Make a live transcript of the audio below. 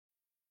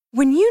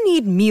When you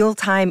need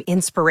mealtime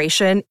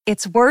inspiration,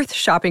 it's worth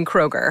shopping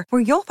Kroger,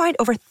 where you'll find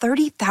over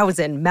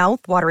 30,000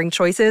 mouth-watering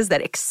choices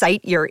that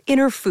excite your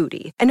inner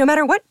foodie. And no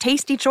matter what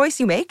tasty choice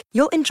you make,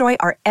 you'll enjoy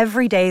our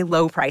everyday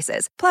low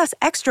prices, plus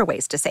extra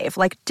ways to save,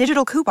 like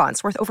digital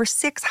coupons worth over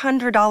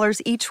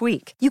 $600 each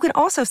week. You can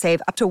also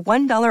save up to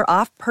 $1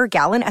 off per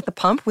gallon at the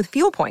pump with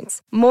fuel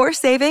points. More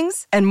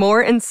savings and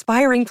more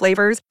inspiring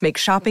flavors make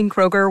shopping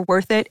Kroger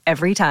worth it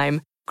every time.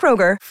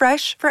 Kroger,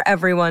 fresh for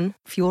everyone.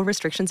 Fuel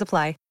restrictions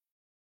apply.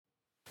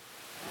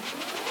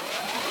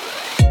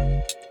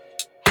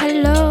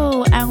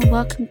 Hello and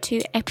welcome to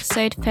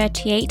episode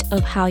 38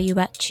 of How You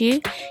At You.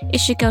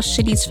 It's your girl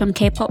Shanice from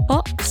K-Pop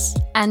Box.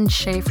 And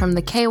Shay from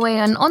the K-Way.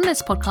 And on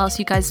this podcast,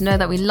 you guys know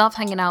that we love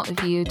hanging out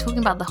with you, talking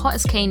about the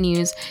hottest K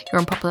news,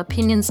 your unpopular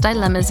opinions,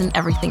 dilemmas, and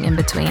everything in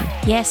between.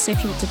 Yes, so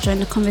if you want to join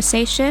the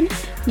conversation,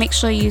 make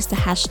sure you use the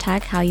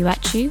hashtag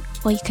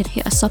HowYouAtYou, or you can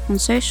hit us up on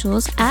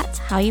socials at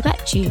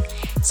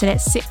HowYouAtYou. So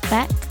let's sit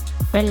back,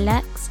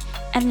 relax,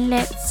 and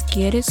let's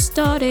get it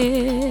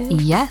started.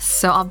 Yes,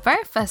 so our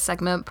very first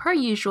segment, per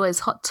usual, is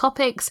Hot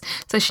Topics.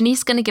 So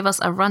Shanice's going to give us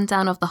a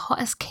rundown of the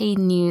hottest K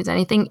news,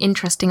 anything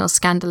interesting or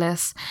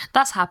scandalous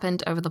that's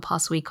happened over the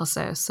past week or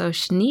so. So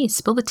Shanice,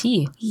 spill the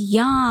tea.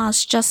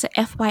 Yes, just a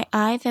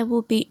FYI, there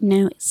will be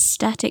no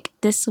static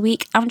this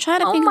week. I'm trying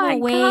to think of a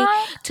way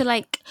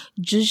to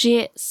judge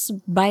it,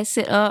 spice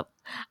it up.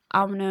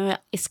 I don't know,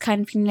 it's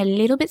kind of feeling a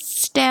little bit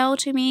stale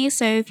to me.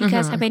 So if you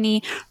guys have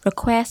any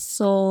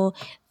requests, or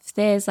if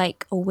there's a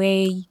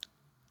way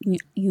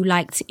you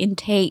like to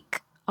intake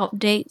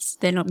updates,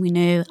 then let me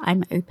know.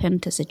 I'm open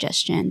to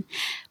suggestion.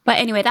 But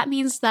anyway, that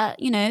means that,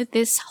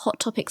 this hot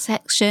topic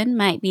section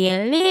might be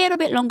a little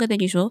bit longer than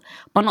usual,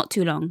 but not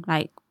too long.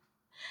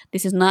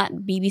 This is not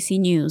BBC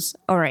News.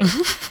 All right.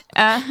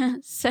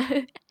 So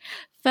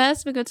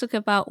first, we're going to talk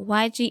about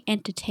YG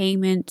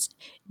Entertainment's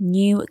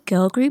new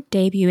girl group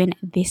debuting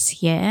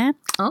this year,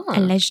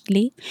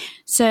 allegedly.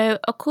 So,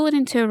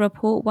 according to a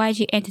report,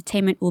 YG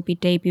Entertainment will be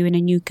debuting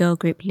a new girl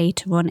group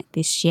later on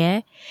this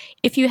year.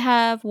 If you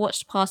have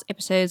watched past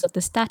episodes of The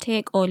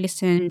Static or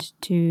listened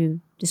to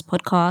this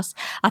podcast,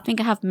 I think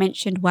I have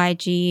mentioned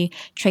YG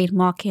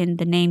trademarking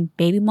the name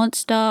Baby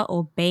Monster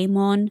or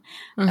Baemon.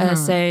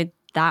 So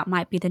that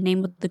might be the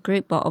name of the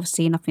group, but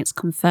obviously nothing's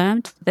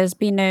confirmed. There's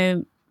been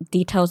no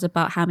details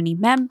about how many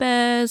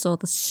members or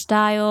the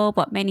style,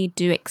 but many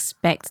do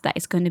expect that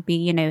it's going to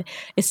be,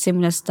 a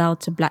similar style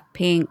to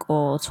Blackpink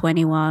or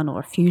 21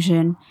 or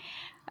Fusion.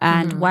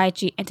 And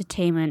YG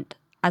Entertainment,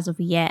 as of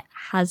yet,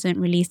 hasn't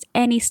released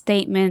any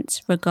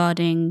statements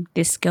regarding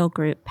this girl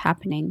group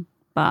happening,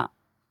 but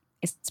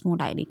it's more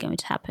likely going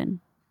to happen.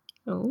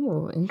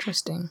 Oh,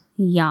 interesting.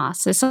 Yeah,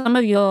 so some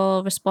of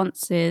your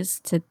responses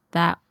to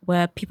that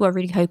were people are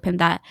really hoping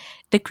that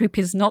the group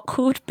is not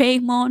called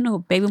Baemon or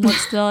Baby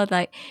Monster,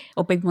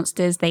 or Baby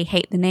Monsters. They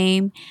hate the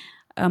name.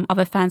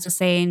 Other fans are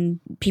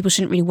saying people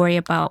shouldn't really worry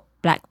about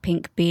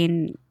Blackpink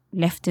being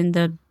left in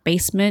the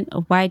basement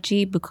of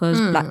YG because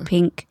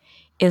Blackpink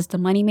is the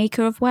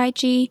moneymaker of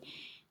YG.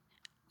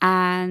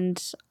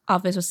 And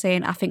others were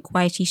saying, I think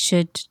YG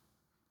should,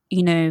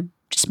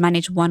 just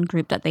manage one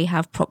group that they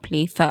have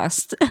properly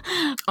first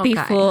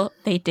before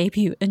they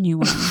debut a new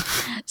one.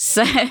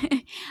 So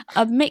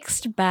a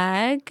mixed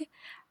bag.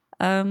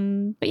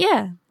 But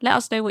yeah, let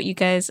us know what you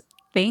guys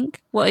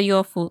think. What are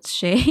your thoughts,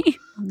 Shay,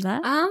 on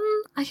that?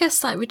 I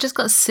guess we just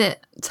got to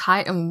sit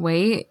tight and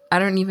wait. I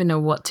don't even know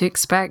what to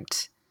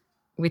expect,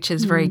 which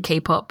is very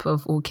K-pop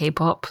of all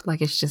K-pop.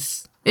 It's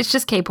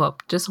just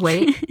K-pop. Just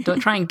wait. Don't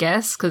try and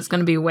guess because it's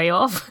going to be way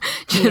off.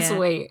 Just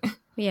wait.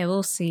 Yeah,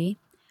 we'll see.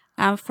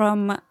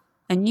 From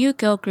a new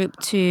girl group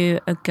to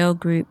a girl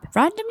group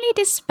randomly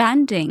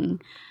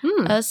disbanding.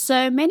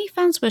 So many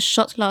fans were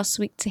shocked last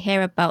week to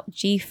hear about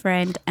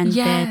GFriend and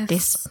their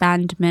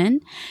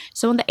disbandment.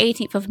 So on the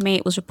 18th of May,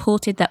 it was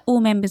reported that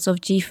all members of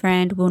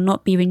GFriend will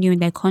not be renewing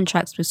their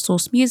contracts with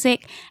Source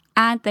Music,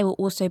 and they will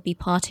also be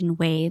parting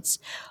ways.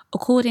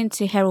 According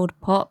to Herald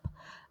Pop,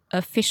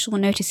 official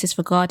notices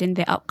regarding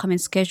their upcoming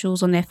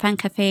schedules on their fan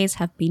cafes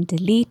have been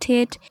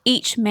deleted.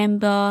 Each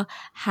member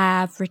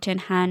have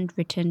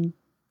handwritten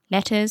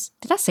letters.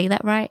 Did I say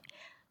that right?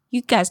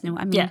 You guys know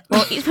what I mean. Yeah.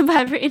 Well, each member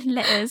have written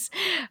letters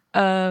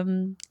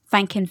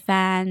thanking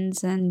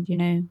fans and,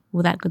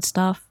 all that good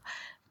stuff.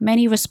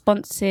 Many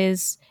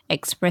responses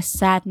expressed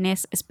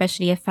sadness,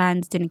 especially if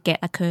fans didn't get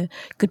a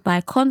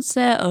goodbye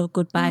concert or a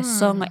goodbye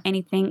song or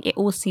anything. It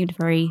all seemed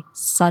very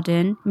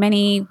sudden.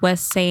 Many were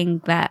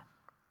saying that,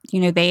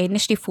 they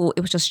initially thought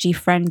it was just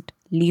GFriend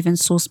leaving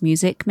Source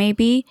Music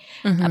maybe,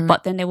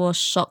 but then they were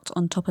shocked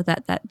on top of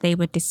that they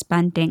were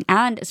disbanding,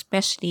 and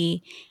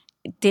especially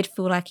it did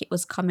feel like it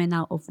was coming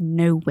out of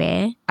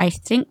nowhere. I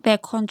think their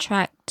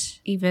contract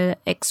either,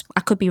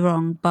 I could be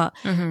wrong, but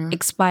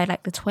expired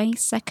the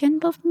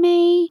 22nd of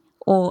May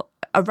or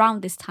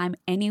around this time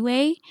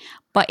anyway.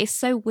 But it's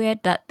so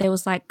weird that there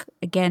was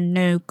again,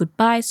 no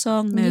goodbye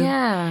song,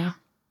 no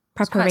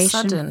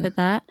preparation for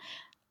that.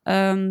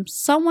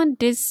 Someone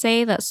did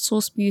say that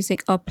Source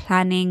Music are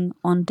planning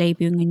on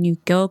debuting a new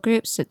girl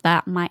group, so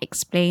that might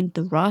explain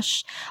the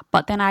rush.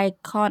 But then I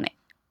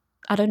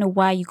don't know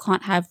why you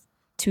can't have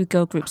two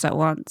girl groups at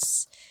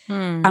once.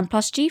 And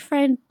plus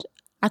GFriend,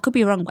 I could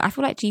be wrong, but I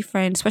feel like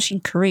GFriend, especially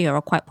in Korea,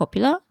 are quite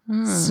popular.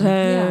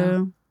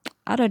 So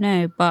I don't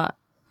know, but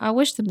I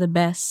wish them the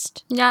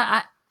best.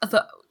 Yeah,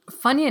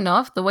 funny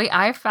enough, the way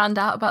I found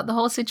out about the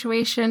whole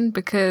situation,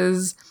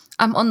 because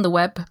I'm on the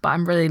web, but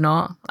I'm really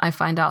not. I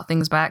find out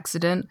things by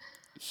accident.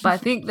 But I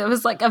think there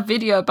was like a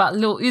video about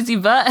Lil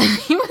Uzi Vert, and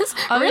he was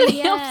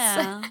really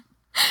upset.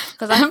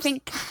 Because I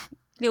think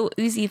Lil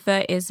Uzi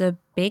Vert is a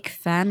big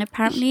fan,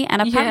 apparently.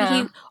 And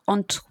apparently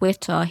on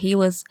Twitter, he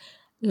was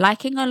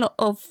liking a lot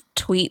of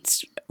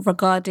tweets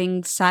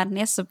regarding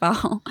sadness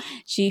about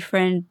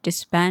GFriend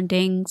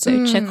disbanding.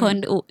 So check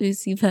on Lil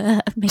Uzi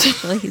Vert and make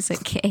sure he's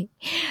okay.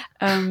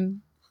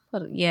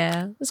 But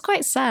yeah, it's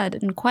quite sad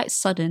and quite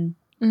sudden.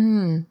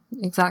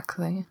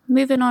 Exactly.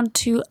 Moving on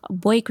to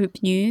boy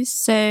group news.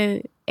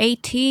 So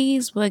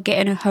ATEEZ were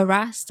getting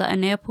harassed at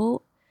an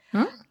airport.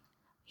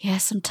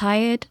 Yes, I'm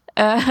tired.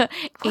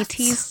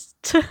 ATEEZ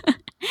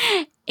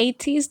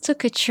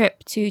took a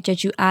trip to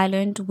Jeju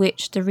Island,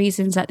 which the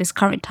reasons at this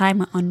current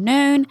time are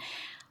unknown.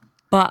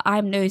 But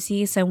I'm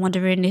nosy, so I'm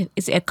wondering,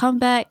 is it a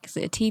comeback? Is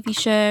it a TV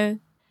show?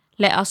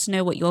 Let us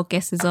know what your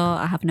guesses are.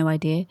 I have no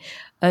idea.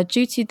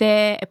 Due to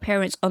their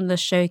appearance on the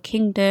show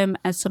Kingdom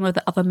and some of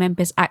the other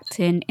members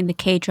acting in the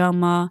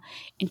K-drama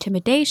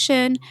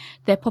Intimidation,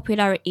 their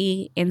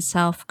popularity in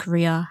South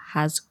Korea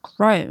has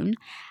grown.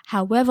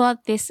 However,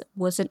 this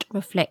wasn't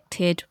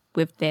reflected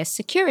with their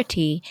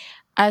security.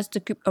 As the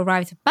group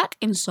arrived back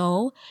in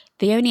Seoul,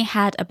 they only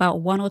had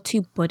about 1 or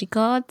 2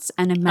 bodyguards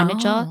and a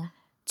manager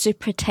to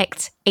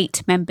protect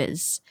 8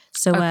 members.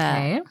 So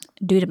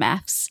do the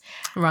maths.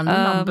 Run the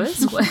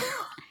numbers.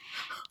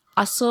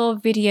 I saw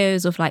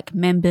videos of like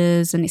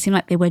members and it seemed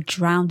like they were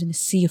drowned in a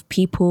sea of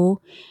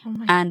people.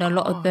 And a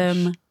lot of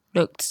them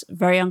looked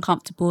very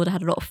uncomfortable. They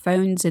had a lot of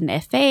phones in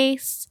their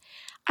face.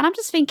 And I'm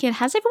just thinking,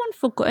 has everyone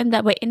forgotten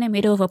that we're in the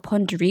middle of a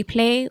Pond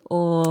replay?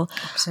 Or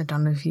I'm so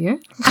done with you.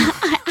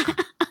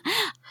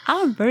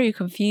 I'm very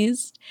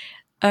confused.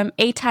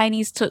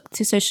 ATINYs took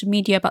to social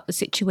media about the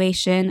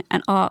situation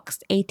and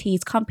asked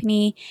ATEEZ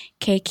company,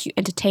 KQ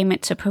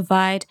Entertainment, to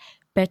provide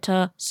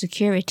better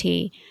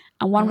security.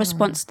 And one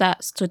response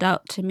that stood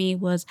out to me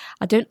was,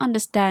 I don't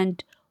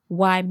understand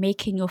why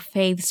making your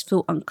faves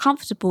feel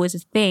uncomfortable is a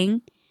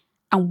thing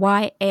and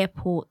why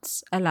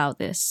airports allow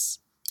this.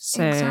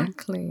 So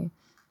exactly.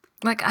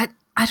 Like, I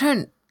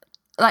don't,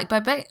 like,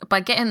 by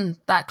getting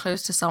that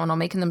close to someone or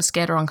making them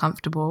scared or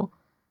uncomfortable,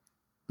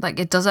 like,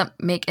 it doesn't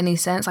make any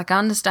sense. Like, I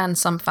understand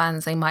some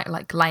fans, they might,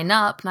 like, line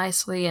up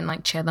nicely and,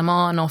 like, cheer them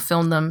on or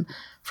film them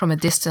from a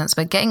distance.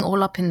 But getting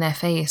all up in their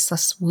face,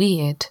 that's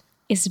weird.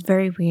 It's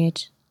very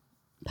weird.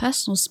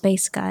 Personal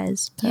space,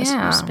 guys.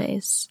 Personal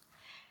space.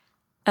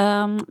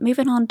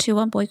 Moving on to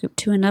one boy group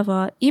to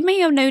another. You may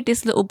have known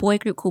this little boy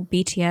group called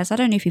BTS. I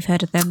don't know if you've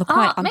heard of them. They're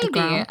quite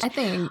underground. Maybe, I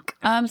think.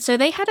 So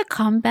they had a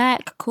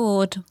comeback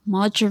called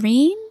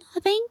Margarine, I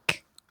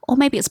think. Or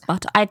maybe it's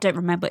Butter. I don't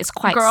remember. It's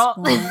quite small.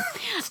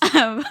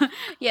 So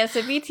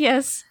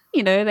BTS,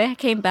 you know, they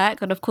came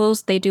back. And of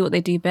course, they do what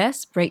they do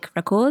best, break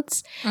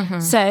records.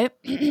 So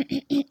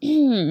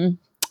in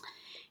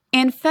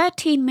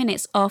 13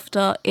 minutes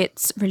after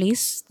its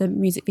release, the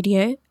music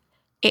video,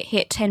 it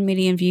hit 10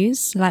 million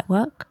views, light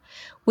work,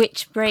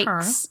 which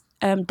breaks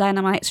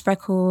Dynamite's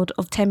record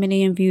of 10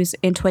 million views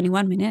in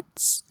 21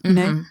 minutes, you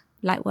know,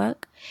 light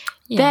work.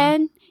 Yeah.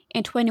 Then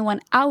in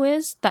 21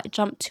 hours, that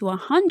jumped to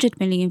 100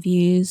 million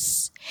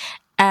views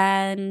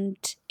and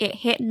it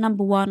hit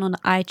number 1 on the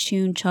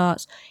iTunes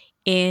charts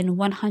in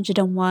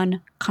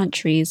 101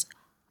 countries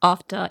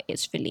after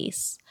its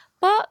release.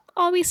 But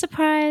are we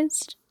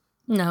surprised?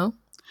 No.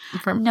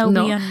 No,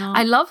 we are not.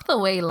 I love the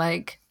way,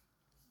 like,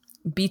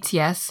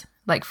 BTS,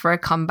 like, for a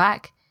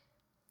comeback,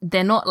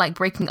 they're not, like,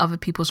 breaking other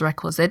people's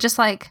records. They're just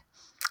like,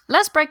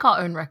 let's break our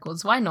own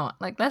records. Why not?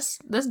 Like, let's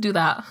do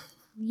that.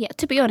 Yeah,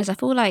 to be honest, I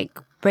feel like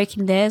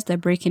breaking theirs, they're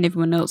breaking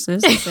everyone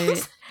else's. So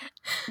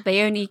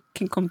they only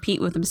can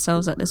compete with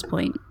themselves at this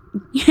point.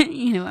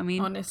 You know what I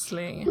mean?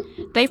 Honestly.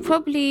 They've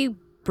probably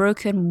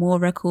broken more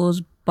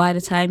records by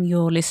the time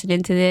you're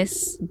listening to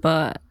this.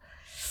 But,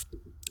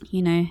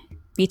 you know,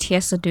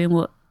 BTS are doing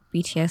what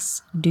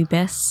BTS do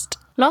best.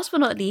 Last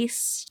but not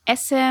least,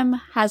 SM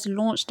has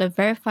launched a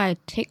verified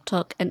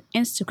TikTok and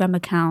Instagram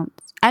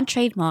account and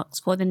trademarks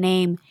for the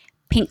name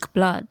Pink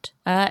Blood.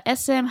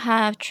 SM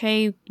have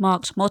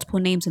trademarked multiple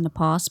names in the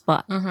past,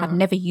 but have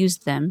never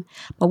used them.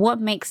 But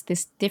what makes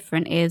this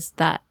different is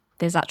that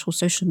there's actual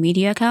social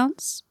media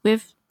accounts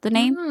with the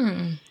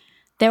name.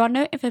 There are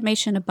no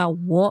information about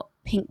what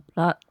Pink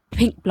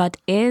Blood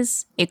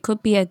is. It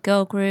could be a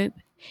girl group.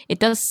 It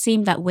does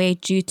seem that way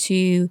due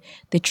to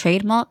the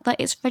trademark that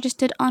it's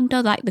registered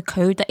under, like the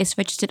code that it's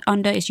registered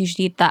under is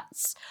usually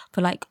that's for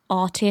like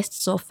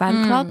artists or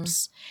fan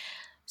clubs.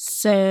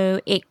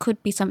 So it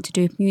could be something to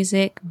do with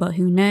music, but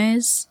who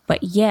knows?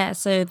 But yeah,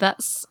 so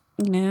that's,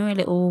 you know, a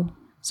little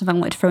something I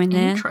wanted to throw in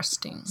there.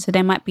 Interesting. So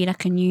there might be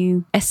like a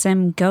new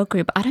SM girl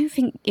group. I don't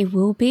think it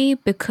will be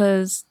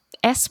because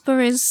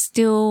aespa is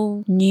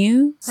still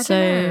new. I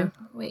don't know.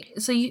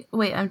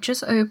 Wait, I've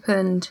just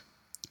opened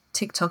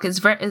TikTok.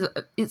 It's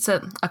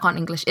I can't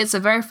English. It's a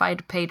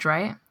verified page,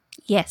 right?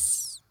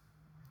 Yes.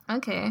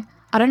 Okay.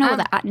 I don't know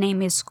what that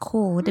name is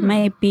called. It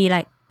may be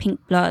like Pink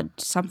Blood,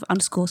 some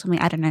underscore something.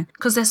 I don't know.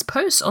 Because there's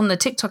posts on the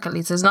TikTok at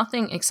least. There's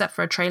nothing except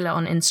for a trailer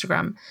on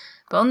Instagram.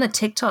 But on the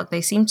TikTok,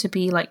 they seem to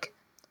be like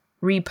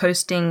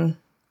reposting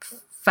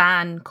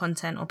fan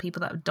content or people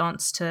that have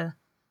danced to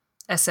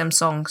SM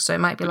songs. So it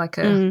might be like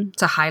to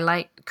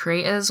highlight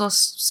creators or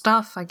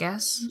stuff, I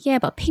guess. Yeah,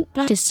 but Pink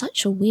Blood is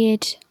such a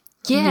weird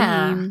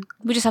name.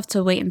 We just have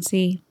to wait and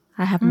see.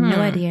 I have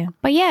no idea.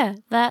 But yeah,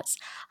 that's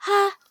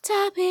Hot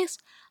Topics.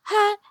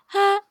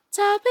 Hot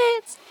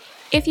Topics.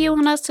 If you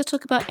want us to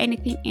talk about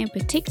anything in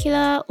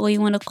particular or you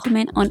want to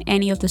comment on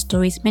any of the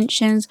stories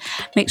mentioned,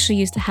 make sure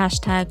you use the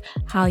hashtag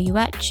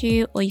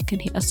HowYouAtYou, or you can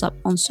hit us up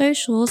on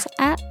socials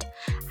at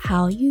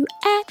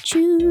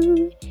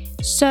HowYouAtYou.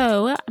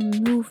 So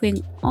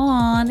moving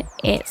on,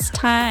 it's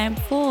time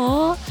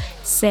for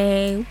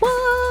Say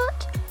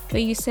What,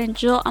 where you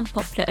send your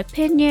unpopular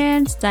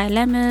opinions,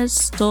 dilemmas,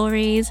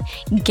 stories,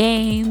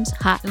 games,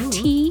 hot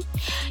tea.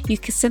 You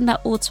can send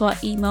that all to our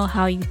email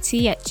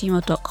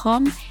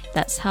howyout@gmail.com.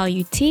 That's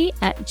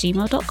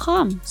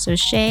howyout@gmail.com. So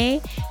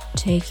Shay,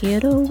 take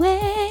it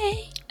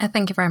away.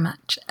 Thank you very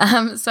much.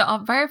 So our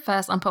very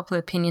first unpopular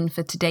opinion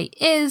for today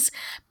is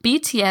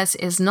BTS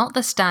is not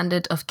the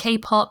standard of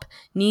K-pop,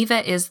 neither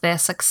is their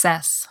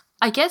success.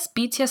 I guess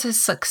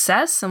BTS's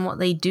success and what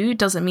they do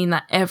doesn't mean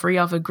that every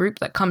other group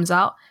that comes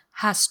out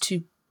has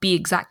to be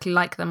exactly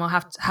like them or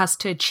has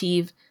to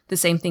achieve the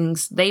same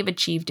things they've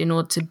achieved in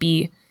order to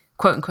be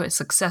quote-unquote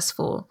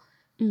successful.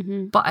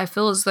 But I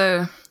feel as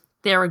though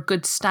they're a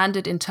good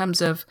standard in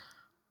terms of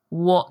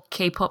what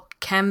K-pop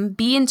can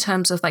be in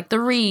terms of like the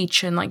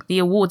reach and like the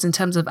awards in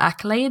terms of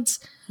accolades.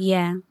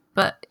 Yeah.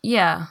 But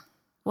yeah,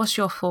 what's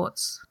your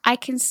thoughts? I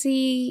can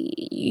see,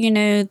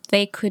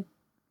 they could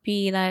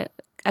be like,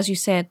 as you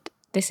said,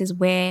 this is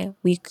where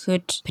we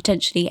could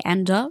potentially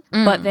end up.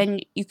 But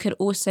then you could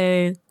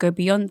also go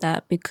beyond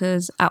that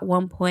because at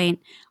one point,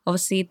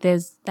 obviously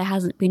there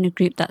hasn't been a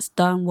group that's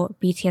done what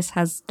BTS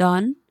has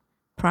done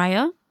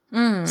prior.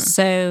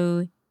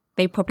 So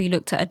they probably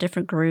looked at a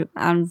different group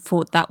and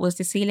thought that was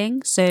the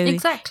ceiling. So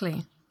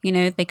exactly,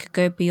 they could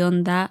go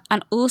beyond that.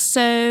 And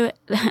also,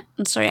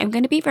 I'm sorry, I'm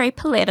going to be very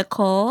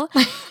political.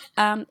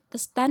 The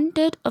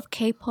standard of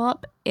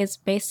K-pop is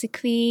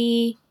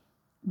basically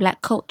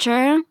Black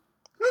culture.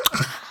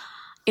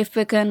 If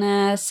we're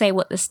gonna say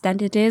what the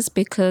standard is,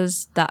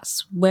 because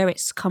that's where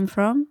it's come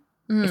from.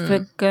 If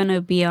we're gonna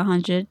be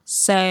 100,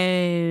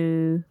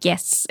 so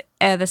yes,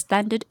 the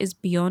standard is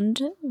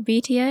beyond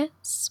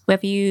BTS.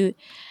 Whether you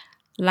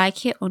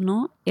like it or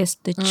not, it's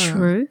the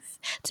truth.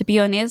 To be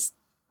honest,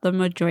 the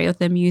majority of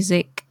the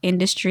music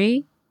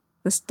industry,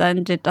 the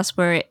standard, that's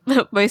where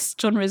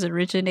most genres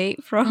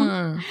originate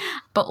from.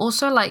 But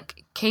also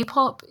like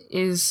K-pop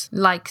is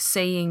like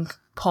saying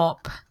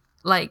pop.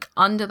 Like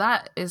under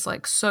that is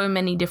like so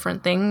many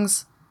different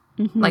things,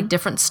 like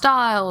different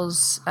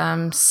styles,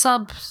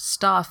 sub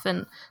stuff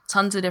and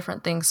tons of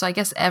different things. So I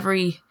guess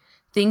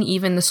everything,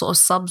 even the sort of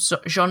sub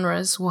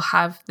genres, will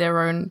have their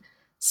own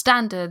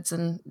standards,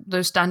 and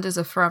those standards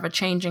are forever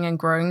changing and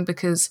growing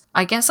because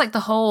I guess like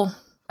the whole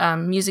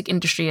music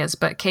industry is,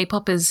 but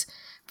K-pop is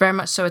very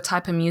much so a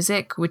type of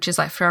music which is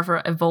like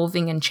forever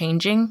evolving and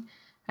changing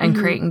and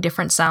creating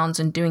different sounds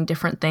and doing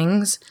different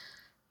things.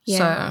 Yeah.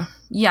 So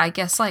yeah, I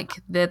guess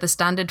like they're the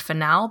standard for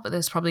now, but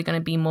there's probably going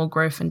to be more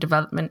growth and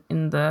development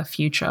in the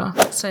future.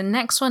 So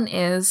next one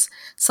is,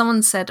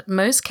 someone said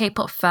most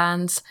K-pop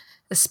fans,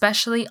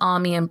 especially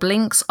ARMY and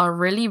Blinks, are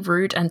really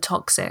rude and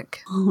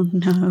toxic. Oh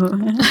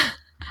no.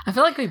 I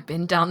feel like we've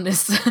been down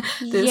this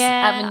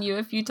avenue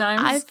a few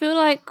times. I feel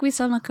like we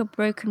sound like a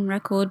broken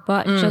record,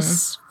 but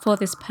just for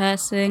this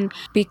person,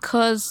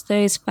 because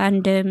those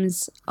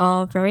fandoms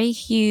are very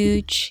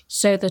huge,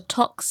 so the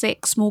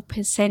toxic small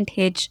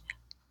percentage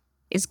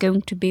is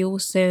going to be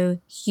also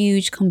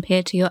huge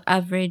compared to your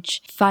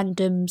average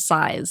fandom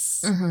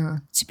size.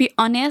 To be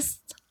honest,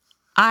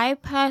 I'm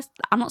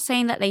not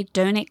saying that they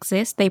don't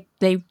exist. They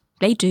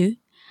do,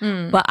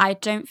 but I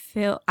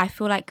feel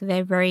like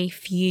they're very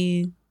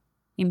few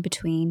in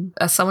between.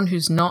 As someone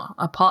who's not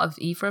a part of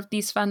either of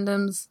these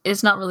fandoms,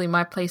 it's not really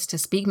my place to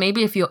speak.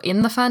 Maybe if you're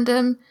in the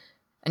fandom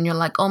and you're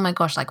like, oh my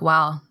gosh, like,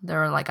 wow,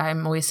 there are like,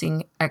 I'm always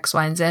seeing X,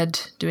 Y, and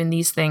Z doing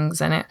these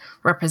things and it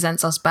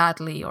represents us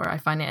badly, or I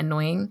find it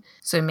annoying.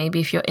 So maybe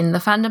if you're in the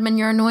fandom and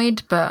you're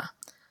annoyed, but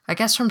I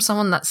guess from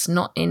someone that's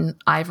not in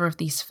either of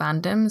these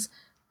fandoms,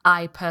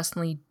 I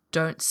personally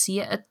don't see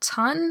it a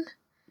ton.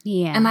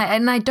 Yeah.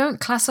 And I don't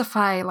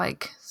classify,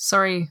 like,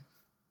 sorry,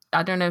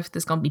 I don't know if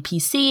this is going to be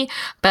PC,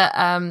 but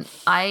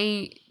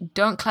I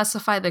don't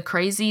classify the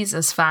crazies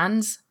as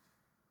fans.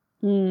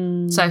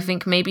 So I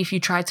think maybe if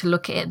you try to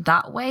look at it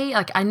that way,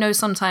 like I know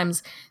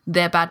sometimes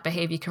their bad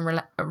behavior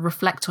can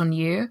reflect on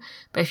you,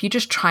 but if you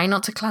just try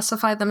not to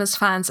classify them as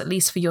fans, at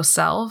least for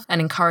yourself, and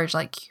encourage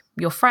like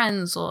your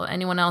friends or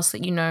anyone else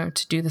that you know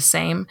to do the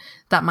same,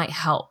 that might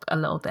help a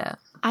little bit.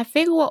 I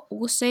think what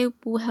also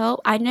will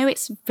help, I know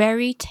it's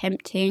very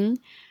tempting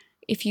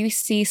if you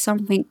see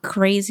something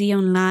crazy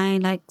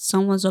online, like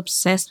someone's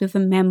obsessed with a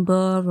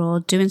member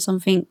or doing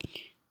something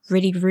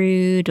really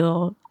rude,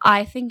 or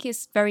I think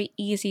it's very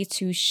easy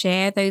to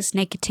share those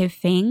negative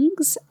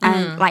things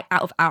and like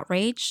out of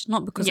outrage,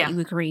 not because you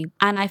agree.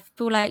 And I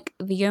feel like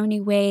the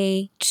only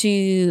way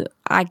to,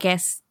 I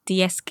guess,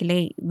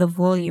 de-escalate the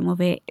volume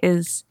of it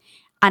is,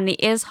 and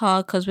it is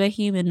hard because we're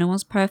human, no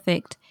one's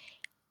perfect,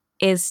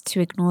 is to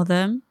ignore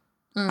them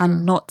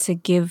and not to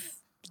give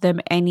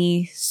them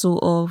any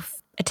sort of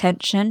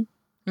attention,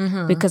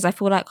 because I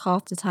feel like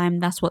half the time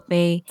that's what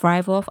they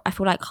thrive off. I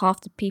feel like half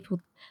the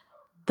people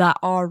that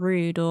are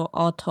rude or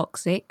are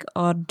toxic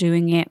are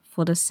doing it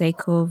for the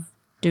sake of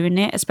doing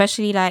it,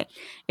 especially like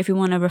if you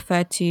want to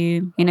refer to,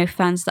 you know,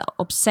 fans that are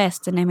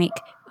obsessed and they make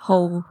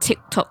whole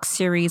TikTok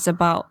series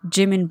about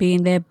Jimin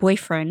being their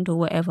boyfriend or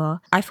whatever.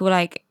 I feel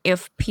like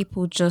if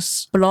people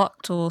just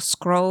blocked or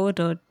scrolled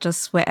or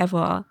just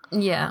whatever,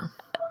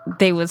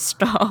 they would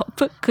stop.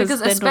 Because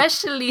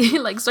especially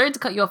like, sorry to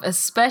cut you off,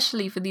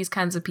 especially for these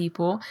kinds of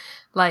people,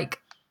 like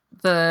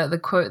the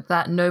quote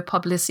that no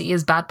publicity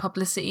is bad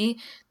publicity,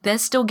 they're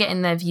still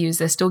getting their views,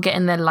 they're still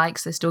getting their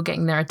likes, they're still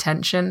getting their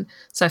attention.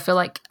 So I feel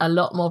like a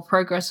lot more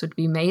progress would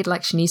be made,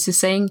 like Shanice is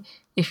saying,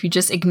 if you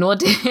just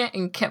ignored it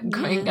and kept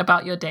going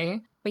about your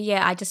day. But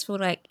yeah, I just feel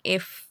like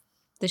if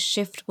the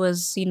shift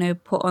was, you know,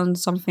 put on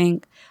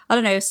something, I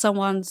don't know,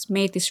 someone's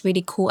made this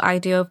really cool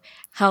idea of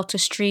how to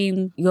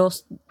stream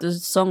the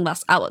song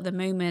that's out at the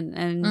moment,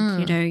 and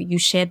you know, you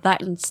shared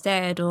that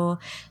instead, or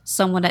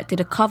someone that did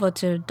a cover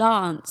to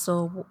dance,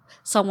 or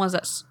someone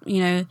that's,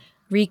 you know,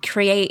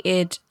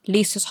 recreated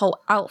Lisa's whole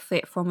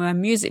outfit from a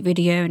music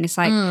video, and it's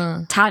like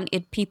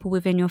talented people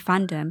within your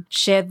fandom.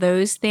 Share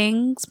those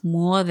things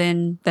more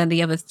than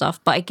the other stuff.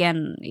 But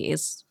again, it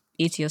is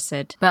easier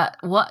said. But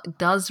what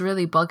does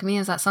really bug me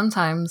is that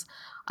sometimes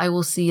I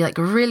will see like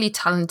really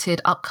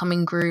talented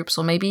upcoming groups,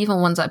 or maybe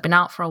even ones that have been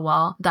out for a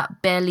while,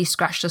 that barely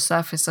scratch the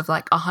surface of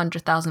like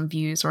 100,000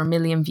 views or 1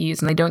 million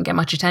views, and they don't get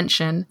much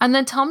attention. And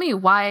then tell me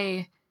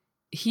why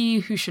he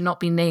who should not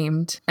be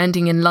named,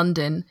 ending in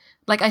London,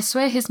 like I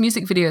swear his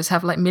music videos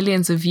have like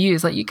millions of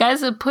views. Like, you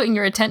guys are putting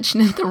your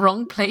attention in the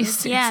wrong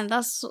places. Yeah, and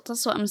that's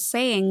what I'm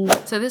saying.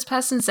 So this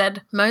person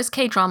said, most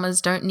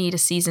K-dramas don't need a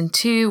season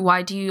 2.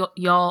 Why do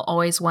y'all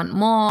always want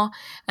more?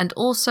 And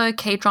also,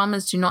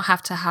 K-dramas do not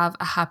have to have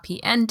a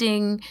happy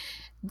ending.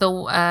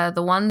 The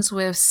ones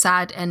with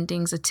sad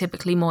endings are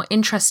typically more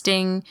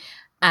interesting.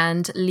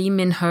 And Lee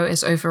Min-ho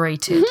is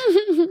overrated.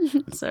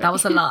 Sorry. That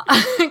was a lot.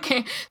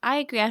 Okay. I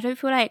agree. I don't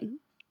feel like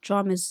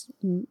dramas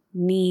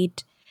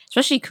need,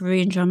 especially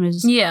Korean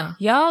dramas. Yeah.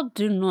 Y'all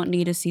do not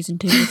need a season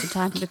 2 at a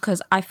time,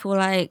 because I feel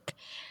like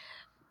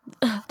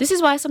this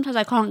is why sometimes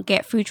I can't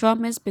get through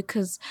dramas,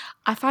 because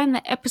I find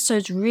the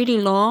episodes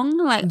really long.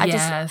 Like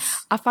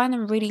I find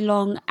them really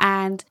long,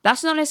 and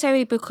that's not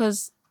necessarily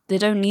because they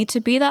don't need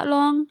to be that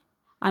long.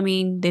 I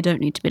mean, they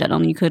don't need to be that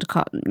long. You could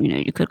cut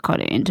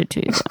it into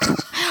 2.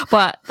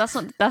 But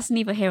that's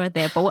neither here or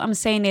there. But what I'm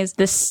saying is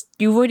this: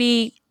 you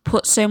already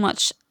put so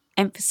much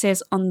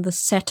emphasis on the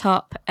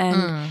setup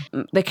and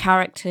the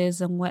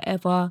characters and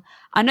whatever.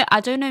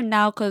 I don't know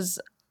now, because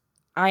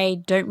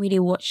I don't really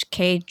watch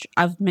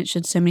I've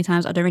mentioned so many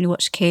times, I don't really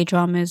watch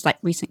K-dramas, like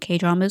recent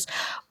K-dramas.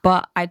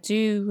 But I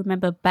do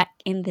remember back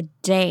in the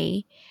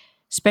day,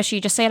 especially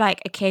just say like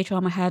a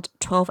K-drama had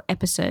 12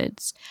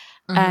 episodes.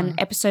 And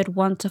episode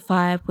 1 to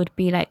 5 would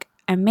be like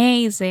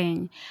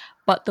amazing.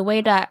 But the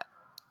way that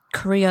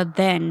Korea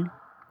then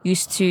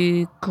used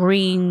to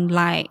green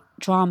light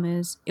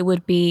dramas, it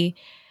would be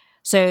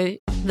so.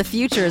 The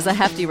future is a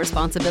hefty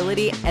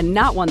responsibility and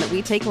not one that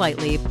we take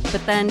lightly.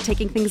 But then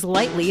taking things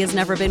lightly has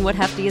never been what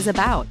Hefty is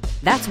about.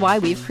 That's why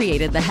we've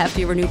created the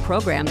Hefty Renew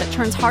program that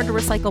turns hard to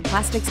recycle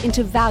plastics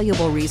into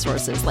valuable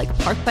resources like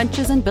park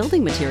benches and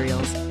building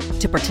materials.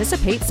 To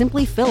participate,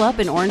 simply fill up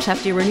an orange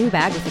Hefty Renew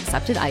bag with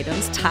accepted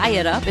items, tie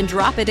it up, and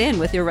drop it in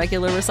with your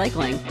regular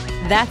recycling.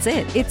 That's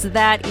it. It's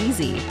that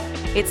easy.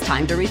 It's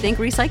time to rethink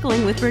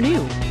recycling with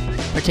Renew.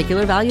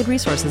 Particular valued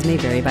resources may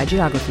vary by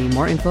geography.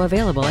 More info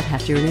available at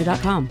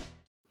heftyrenew.com.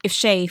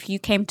 If you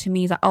came to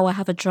me like, oh, I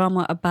have a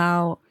drama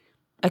about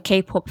a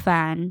K-pop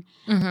fan,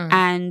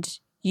 and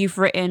you've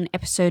written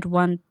episode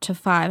 1 to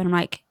 5, and I'm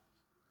like,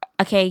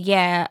 okay,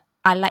 yeah,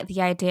 I like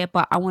the idea,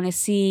 but I want to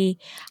see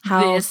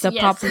how the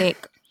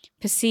public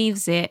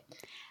perceives it.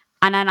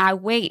 And then I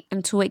wait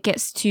until it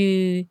gets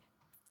to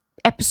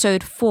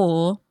episode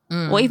 4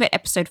 or even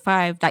episode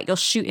 5, like you're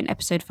shooting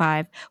episode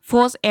 5,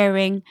 4's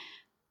airing,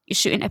 you're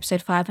shooting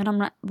episode 5,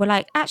 and we're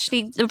like,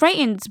 actually the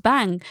ratings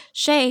bang.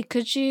 Shay,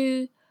 could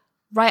you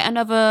write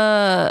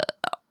another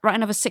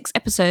 6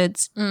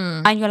 episodes?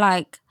 And you're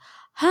like,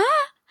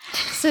 huh?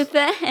 So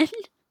then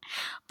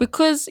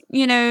because,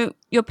 you know,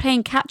 you're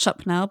playing catch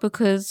up now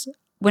because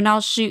when I'll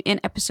shoot in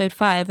episode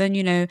 5 and,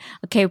 you know,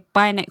 okay,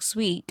 by next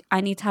week,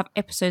 I need to have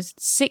episode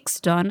 6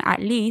 done at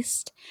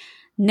least.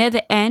 Near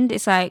the end,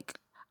 it's like,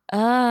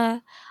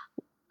 all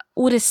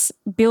this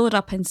build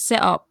up and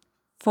set up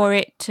for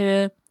it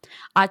to,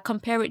 I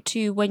compare it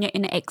to when you're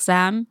in an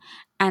exam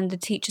and the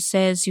teacher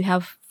says you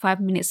have 5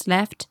 minutes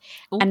left.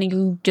 Ooh. And then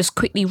you just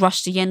quickly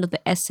rush to the end of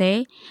the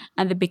essay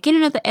and the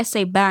beginning of the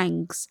essay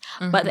bangs,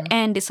 but at the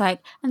end it's like,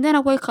 and then I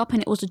woke up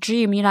and it was a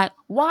dream. And you're like,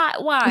 why?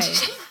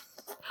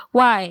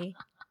 Why?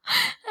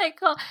 I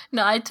can't.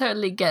 No, I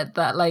totally get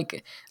that.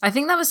 Like, I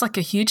think that was like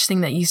a huge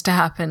thing that used to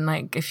happen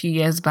like a few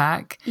years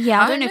back.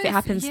 Yeah, I don't know if it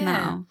happens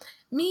now.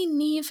 Me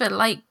neither.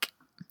 Like,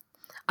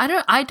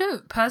 I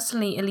don't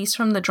personally, at least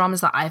from the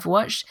dramas that I've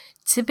watched,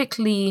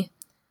 typically,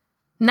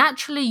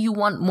 naturally you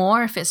want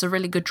more if it's a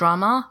really good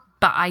drama,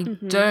 but I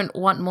don't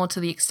want more to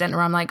the extent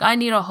where I'm like, I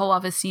need a whole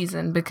other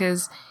season,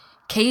 because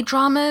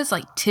K-dramas,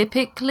 like,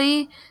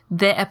 typically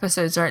their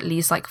episodes are at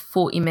least like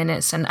 40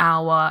 minutes, an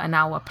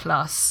hour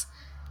plus.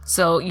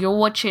 So you're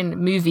watching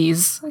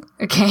movies,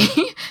 okay?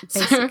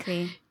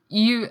 Basically.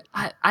 So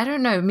I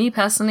don't know. Me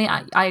personally,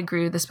 I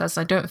agree with this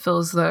person. I don't feel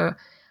as though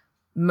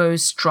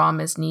most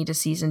dramas need a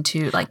season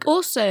 2. Like,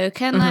 also,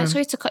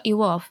 sorry to cut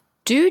you off.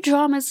 Do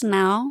dramas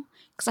now?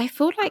 Because I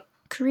feel like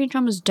Korean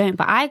dramas don't,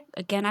 but I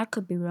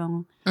could be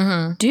wrong.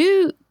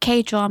 Do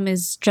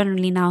K-dramas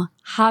generally now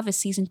have a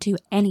season 2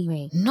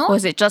 anyway? Or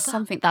is it just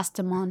something that's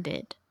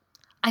demanded?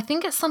 I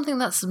think it's something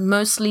that's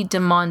mostly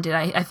demanded.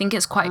 I think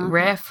it's quite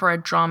rare for a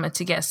drama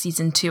to get a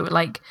season 2.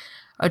 Like,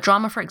 a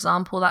drama, for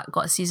example, that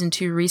got a season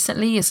 2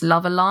 recently is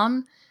Love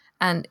Alarm.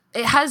 And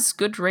it has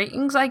good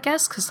ratings, I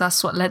guess, because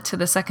that's what led to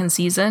the second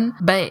season.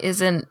 But it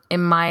isn't,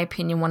 in my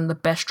opinion, one of the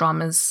best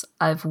dramas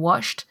I've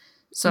watched.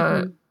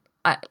 So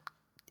I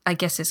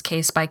guess it's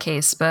case by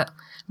case. But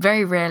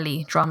very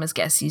rarely dramas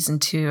get a season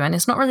 2, and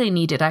it's not really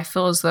needed. I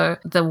feel as though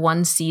the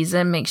one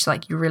season makes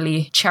like you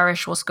really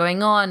cherish what's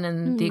going on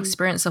and the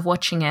experience of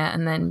watching it.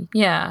 And then,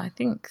 yeah, I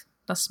think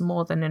that's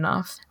more than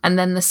enough. And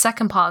then the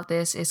second part of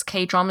this is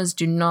K-dramas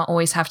do not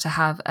always have to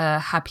have a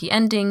happy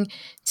ending.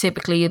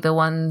 Typically, the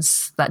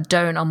ones that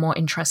don't are more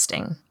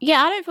interesting.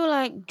 Yeah, I don't feel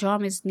like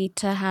dramas need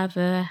to have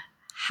a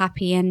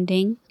happy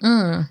ending.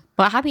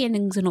 But happy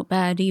endings are not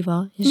bad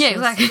either.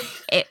 Exactly.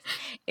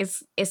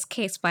 It's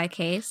case by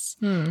case.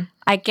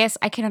 I guess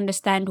I can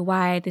understand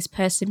why this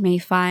person may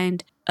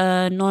find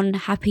a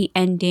non-happy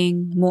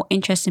ending more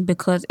interesting,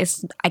 because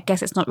I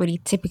guess it's not really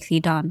typically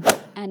done.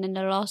 And then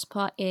the last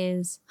part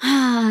is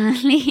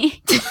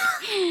Lee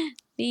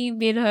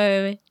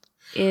Min-ho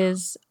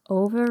is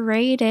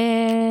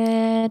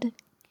overrated.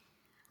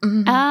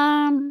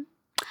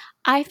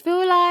 I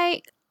feel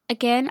like,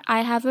 again,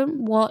 I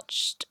haven't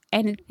watched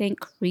anything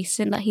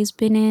recent that he's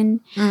been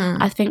in.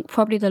 I think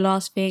probably the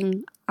last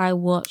thing I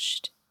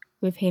watched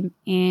with him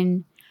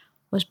in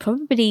was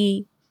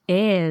probably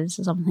Ears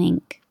or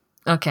something.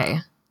 Okay.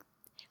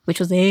 Which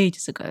was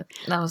ages ago.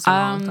 That was a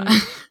long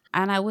time.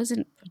 And I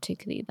wasn't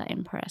particularly that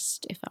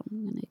impressed, if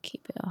I'm going to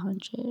keep it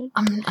 100.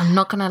 I'm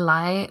not going to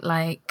lie.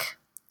 Like,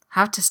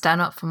 have to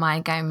stand up for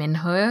my guy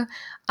Min-ho.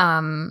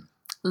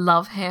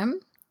 Love him.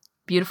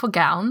 Beautiful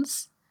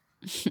gowns.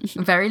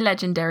 Very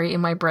legendary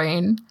in my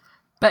brain.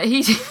 But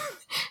he,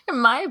 in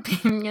my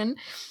opinion,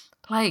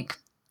 like,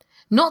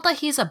 not that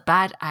he's a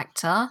bad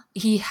actor.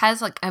 He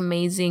has like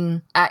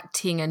amazing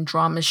acting and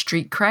drama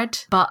street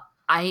cred. But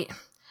I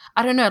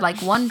don't know,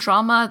 like one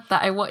drama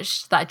that I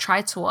watched, that I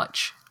tried to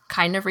watch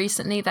kind of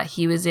recently that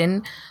he was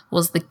in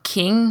was The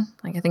King.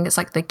 Like, I think it's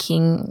like The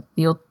King,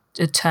 the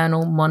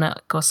Eternal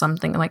Monarch or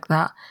something like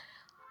that.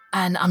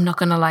 And I'm not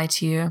going to lie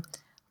to you,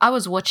 I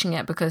was watching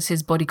it because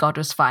his bodyguard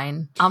was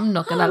fine. I'm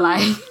not going to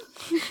lie.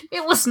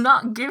 It was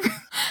not given.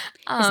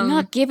 It's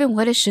not given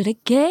what it should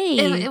have gave.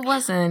 It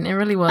wasn't. It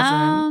really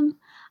wasn't.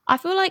 I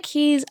feel like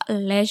he's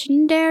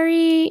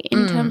legendary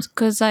in terms,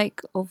 because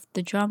like of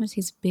the dramas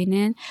he's been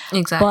in.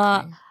 Exactly.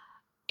 But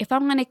if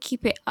I'm going to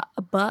keep it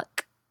a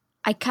buck,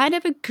 I kind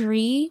of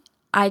agree.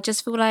 I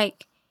just feel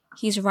like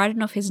he's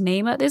writing off his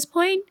name at this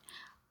point.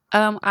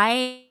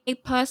 I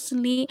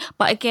personally,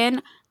 but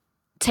again,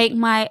 take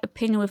my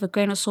opinion with a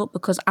grain of salt,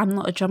 because I'm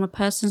not a drama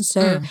person,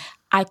 so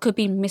I could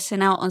be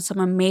missing out on some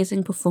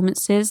amazing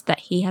performances that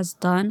he has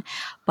done.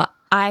 But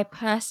I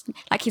personally,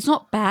 like, he's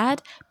not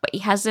bad, but he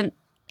hasn't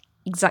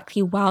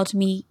exactly wowed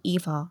me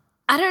either.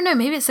 I don't know,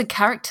 maybe it's the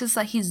characters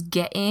that he's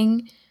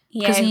getting,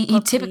 because he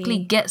typically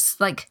gets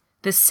like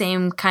the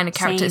same kind of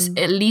characters,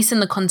 at least in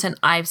the content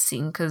I've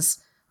seen, because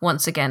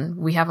once again,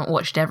 we haven't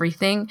watched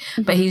everything,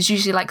 but he's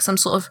usually like some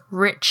sort of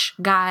rich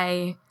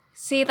guy.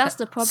 See, that's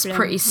the problem. It's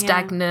pretty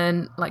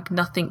stagnant, like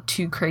nothing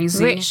too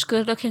crazy. Rich,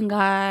 good-looking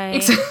guy.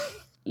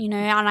 You know,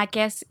 and I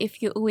guess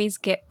if you always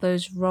get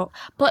those roles,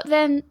 but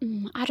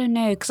then I don't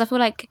know, because I feel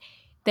like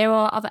there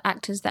are other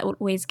actors that would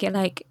always get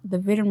like the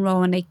villain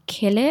role and they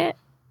kill it.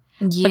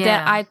 Yeah. But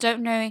then I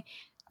don't know,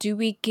 do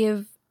we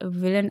give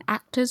villain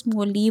actors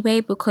more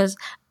leeway? Because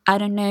I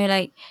don't know,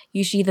 like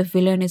usually the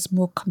villain is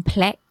more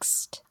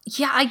complex.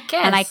 Yeah, I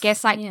guess. And I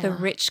guess like the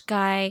rich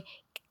guy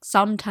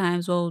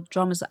sometimes, well,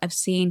 dramas that I've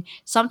seen,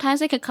 sometimes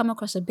they can come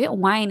across a bit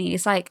whiny.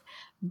 It's like,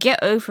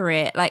 get over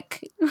it.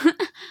 Like,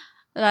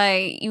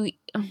 like you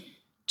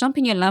jump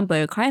in your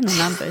Lambo, cry in the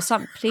Lambo,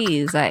 something,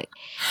 please. Like,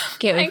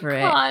 get over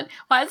it.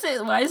 Why is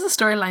the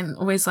storyline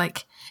always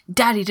like,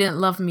 Daddy didn't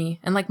love me,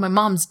 and like my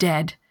mom's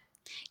dead,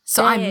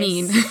 so I'm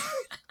mean.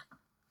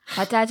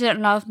 My dad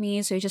didn't love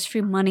me, so he just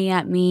threw money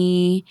at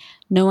me.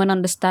 No one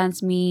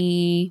understands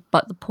me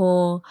but the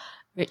poor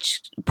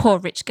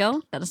rich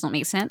girl. That does not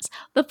make sense.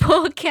 The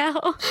poor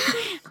girl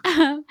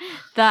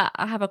that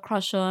I have a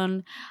crush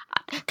on.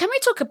 Can we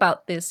talk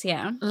about this?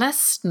 Yeah.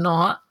 Let's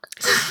not.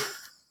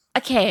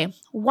 Okay,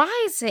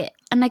 why is it?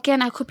 And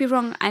again, I could be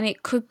wrong, and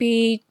it could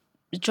be,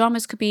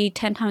 dramas could be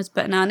 10 times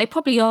better now, and they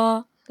probably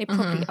are. They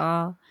probably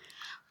are.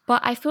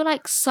 But I feel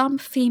like some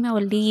female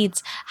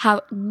leads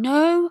have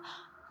no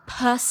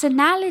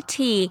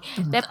personality.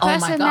 Their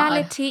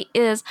personality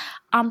is,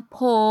 I'm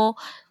poor.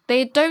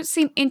 They don't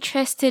seem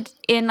interested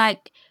in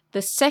like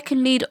the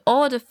second lead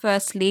or the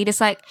first lead.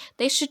 It's like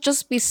they should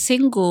just be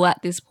single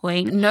at this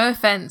point. No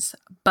offense,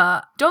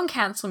 but don't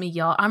cancel me,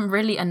 y'all. I'm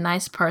really a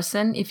nice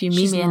person if you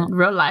meet me in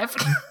real life.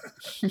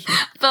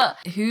 But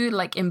who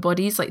like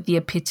embodies like the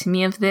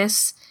epitome of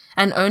this?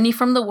 And only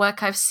from the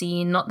work I've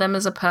seen, not them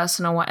as a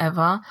person or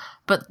whatever,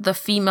 but the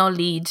female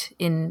lead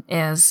in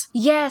Airs.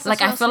 Yes, like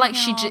I feel like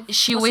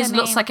she always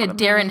looks like a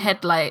deer in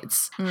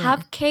headlights.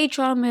 Have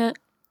K-drama,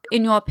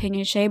 in your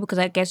opinion, Shay, because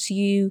I guess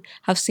you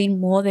have seen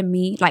more than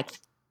me, like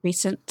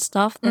recent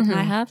stuff than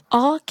I have.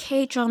 Are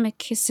K-drama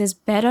kisses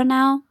better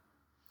now?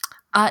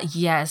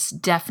 Yes,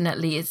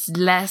 definitely. It's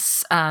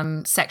less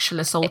sexual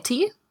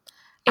assaulty.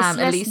 It's at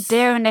less least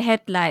deer in the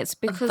headlights,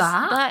 because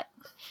that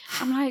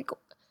I'm like,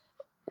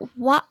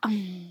 what?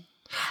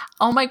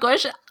 Oh my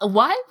gosh,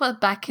 why were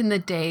back in the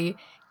day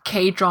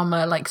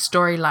K-drama like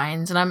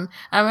storylines, and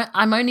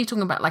I'm only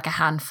talking about like a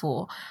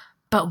handful,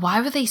 but why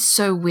were they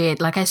so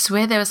weird? Like I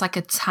swear there was like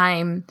a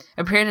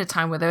period of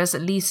time where there was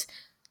at least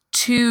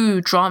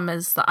 2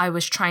 dramas that I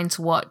was trying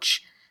to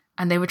watch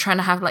and they were trying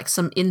to have like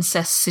some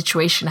incest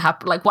situation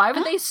happen. Like why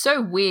were they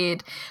so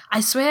weird?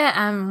 I swear,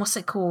 what's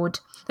it called?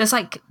 There's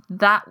like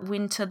That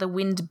Winter the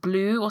Wind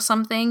Blew or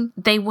something.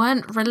 They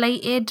weren't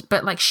related,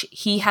 but like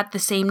he had the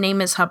same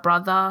name as her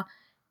brother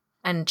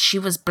and she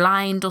was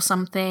blind or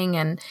something,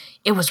 and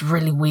it was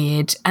really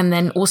weird. And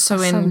then also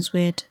Sounds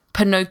weird.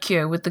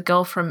 Pinocchio with the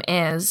girl from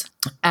Airs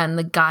and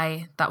the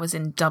guy that was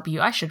in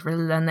W. I should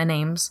really learn their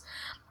names.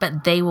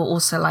 But they were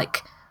also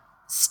like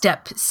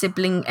step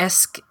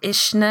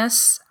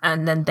sibling-esque-ishness,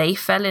 and then they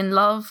fell in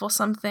love or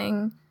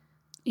something.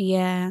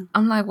 Yeah.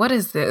 I'm like, what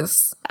is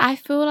this? I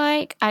feel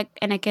like,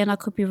 and again, I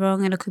could be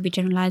wrong and I could be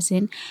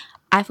generalizing.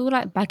 I feel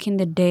like back in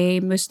the day,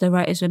 most of the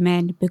writers were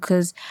men,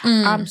 because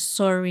I'm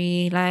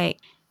sorry, like,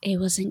 it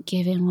wasn't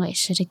given what it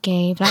should have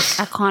gave. Like,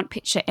 I can't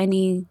picture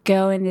any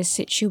girl in this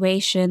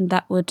situation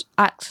that would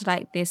act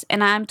like this.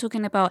 And I'm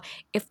talking about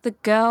if the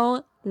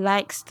girl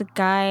likes the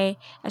guy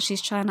and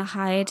she's trying to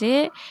hide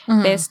it,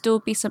 there'll still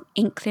be some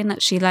inkling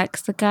that she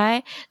likes the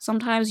guy.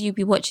 Sometimes you'll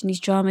be watching these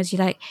dramas,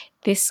 you're like,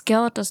 this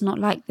girl does not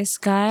like this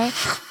guy,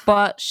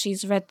 but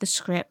she's read the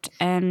script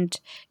and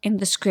in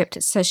the script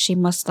it says she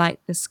must like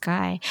this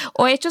guy.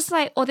 Or it's just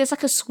like, or there's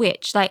like a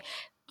switch, like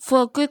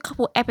for a good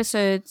couple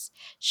episodes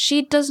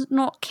she does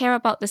not care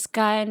about this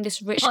guy and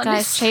this rich guy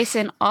is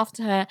chasing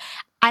after her,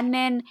 and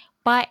then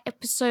by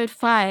episode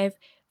 5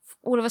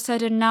 all of a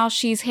sudden now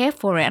she's here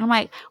for it, and I'm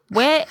like,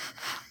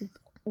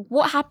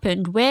 what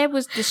happened? Where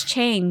was this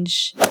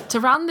change? To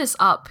round this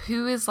up,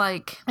 who is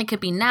like, it could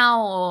be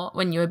now or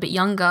when you're a bit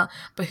younger,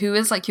 but who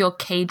is like your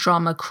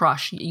K-drama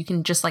crush? You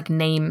can just like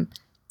name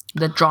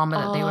the drama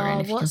that they were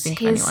in if you can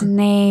think of anyone. What's his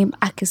name?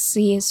 I could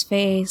see his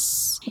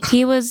face.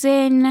 He was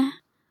in,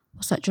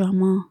 what's that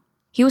drama?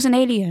 He was an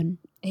Alien.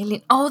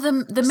 Oh, the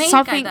main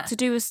something guy.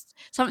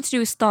 Something to do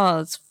with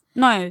stars.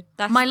 No,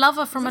 that's My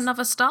Lover from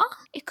Another Star?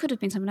 It could have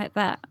been something like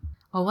that.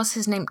 Oh, what's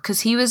his name? Because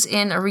he was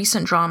in a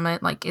recent drama,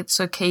 like It's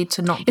Okay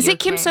to Not Be Is it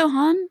Okay. Kim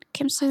So-han?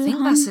 Kim So-han? I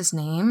think that's his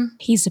name.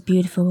 He's a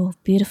beautiful,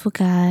 beautiful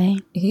guy.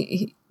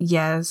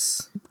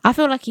 Yes. I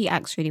feel like he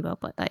acts really well,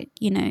 but like,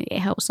 you know, it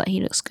helps that he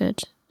looks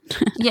good.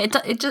 Yeah,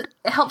 it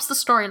helps the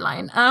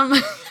storyline.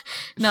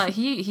 No,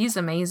 he's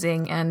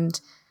amazing, and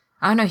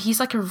I don't know,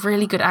 he's like a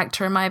really good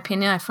actor in my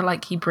opinion. I feel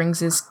like he brings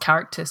his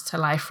characters to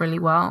life really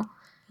well.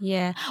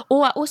 Yeah.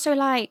 Oh, I also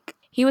like,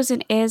 he was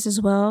in Airs as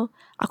well.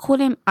 I call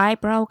him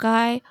Eyebrow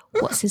Guy.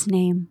 What's his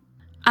name?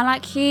 And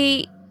like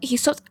he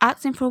stopped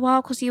acting for a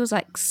while because he was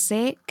like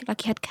sick,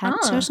 like he had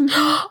cancer or something.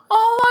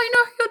 Oh, I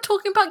know who you're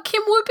talking about,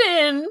 Kim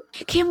Woo-bin.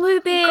 Kim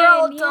Woo-bin.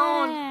 Girl,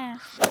 yeah.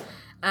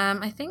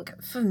 I think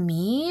for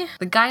me,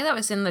 the guy that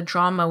was in the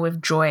drama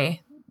with Joy,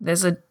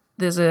 there's a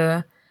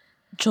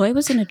Joy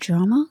was in a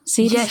drama?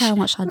 See, this is how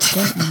much I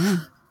don't know.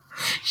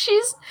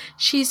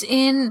 She's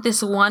in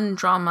this one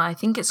drama. I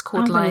think it's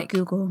called like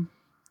Google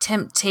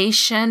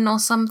Temptation or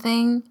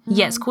something.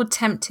 Yeah, it's called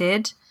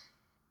Tempted.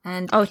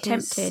 And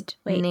Tempted.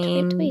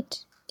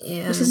 Wait.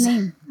 What's his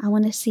name? I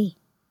want to see.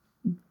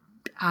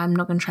 I'm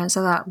not going to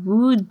translate that.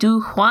 Woo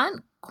Do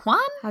Hwan. Kwan?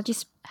 How do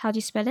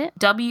you spell it?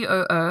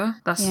 WOO.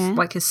 That's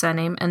like his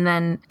surname, and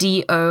then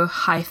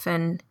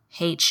DO-HWAN.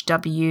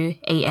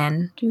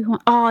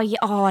 Oh yeah,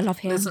 oh I love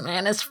him. This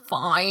man is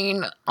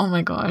fine. Oh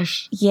my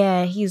gosh.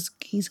 Yeah, he's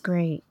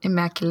great.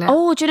 Immaculate.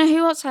 Oh, do you know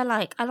who else I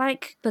like? I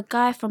like the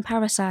guy from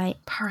Parasite.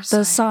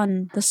 The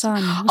son.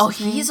 What's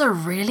he's a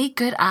really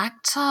good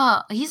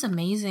actor. He's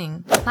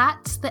amazing.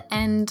 That's the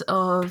end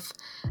of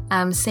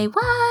Say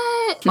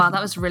What? Wow,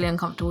 that was really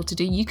uncomfortable to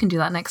do. You can do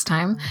that next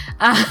time.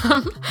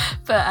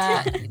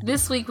 But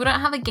this week we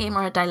don't have a game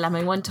or a dilemma.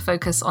 We want to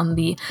focus on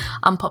the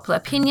unpopular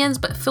opinions,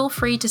 but feel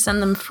free to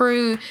send them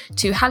through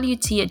to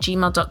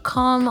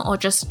hallut@gmail.com or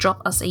just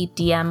drop us a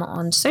DM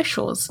on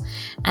socials.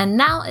 And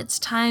now it's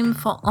time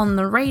for On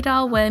the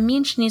Radar, where me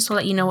and Shanice will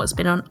let you know what's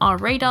been on our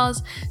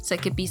radars. So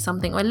it could be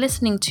something we're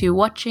listening to,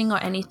 watching, or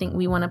anything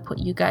we want to put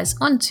you guys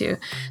onto.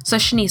 So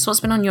Shanice, what's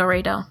been on your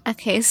radar?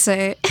 Okay,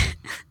 so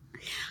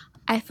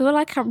I feel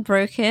like I'm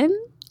broken.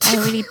 I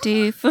really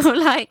do feel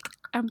like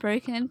I'm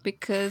broken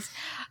because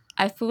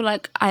I feel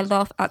like I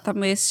laugh at the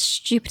most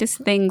stupidest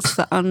things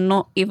that are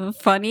not even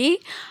funny.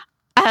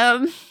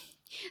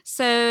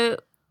 So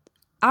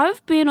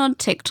I've been on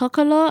TikTok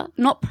a lot,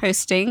 not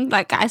posting.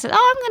 Like I said,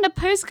 I'm going to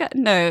post.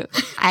 No,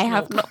 I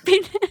have not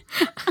been.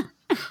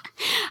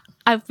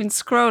 I've been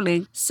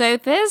scrolling. So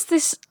there's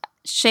this,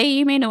 Shay,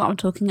 you may know what I'm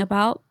talking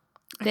about.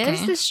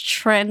 There's this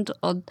trend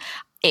on,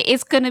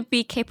 it's going to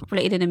be K-pop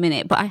related in a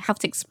minute, but I have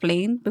to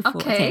explain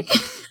before. Okay.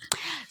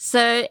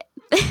 So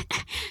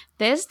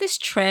there's this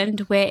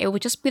trend where it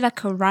would just be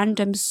like a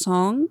random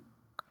song,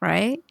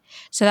 right?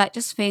 So like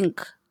just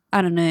think,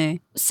 I don't know,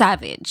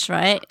 Savage,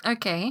 right?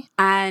 Okay.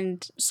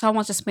 And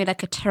someone just made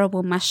like a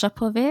terrible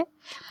mashup of it.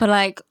 But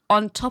like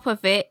on top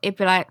of it, it'd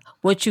be like,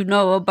 what you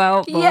know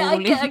about Rolling. Yeah, I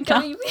get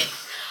what you mean.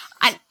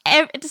 And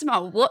it doesn't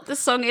matter what the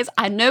song is.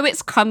 I know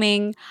it's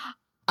coming.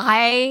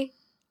 I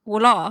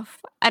will laugh.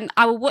 And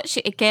I will watch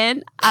it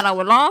again. And I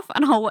will laugh.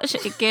 And I'll watch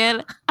it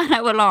again. And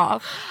I will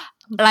laugh.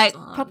 Like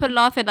proper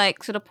laughing, like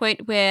to the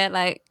point where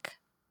like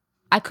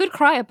I could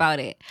cry about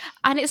it.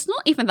 And it's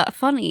not even that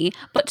funny,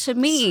 but to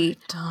me,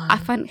 I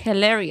find it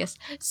hilarious.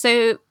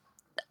 So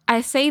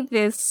I say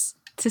this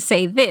to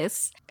say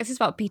this. This is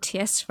about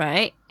BTS,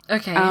 right?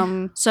 Okay.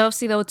 So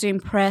obviously they were doing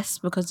press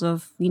because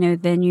of, you know,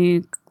 their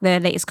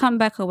latest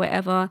comeback or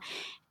whatever.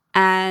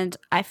 And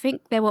I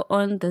think they were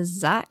on the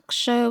Zach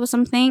show or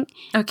something.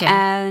 Okay.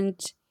 And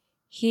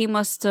he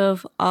must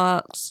have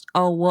asked,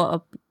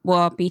 what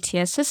are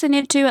BTS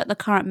listening to at the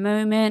current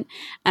moment?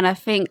 And I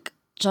think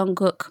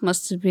Jungkook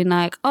must have been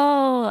like,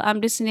 I'm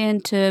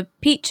listening to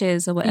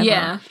Peaches or whatever.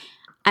 Yeah.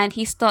 And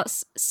he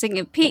starts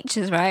singing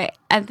Peaches, right?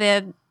 And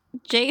then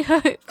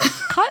J-Hope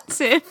cuts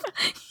him.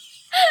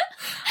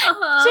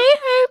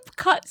 J-Hope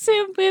cuts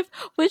him with,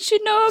 what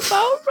you know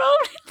about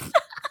Rolling?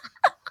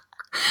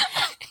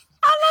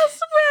 And I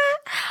swear,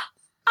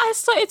 I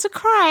started to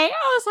cry.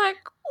 I was like,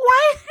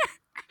 why?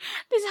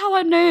 This is how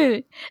I know.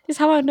 This is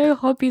how I know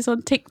hobbies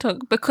on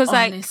TikTok. Because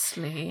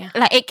honestly,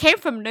 like it came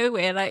from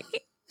nowhere. Like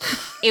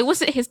it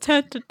wasn't his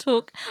turn to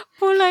talk.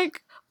 But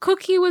like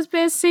Cookie was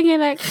there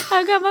singing like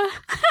I got my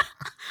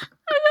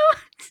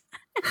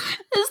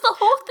it's the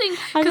whole thing.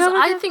 Because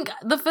I think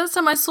the first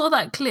time I saw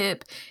that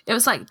clip, it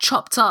was like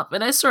chopped up,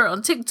 and I saw it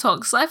on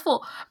TikTok. So I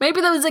thought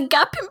maybe there was a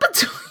gap in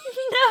between.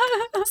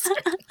 No.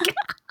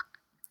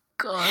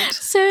 God.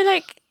 So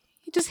like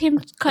just him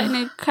cutting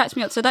it cracks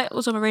me up. So that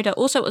was on my radar.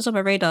 Also, what was on my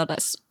radar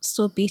that's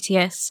still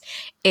BTS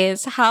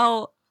is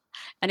how,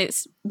 and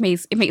it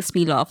makes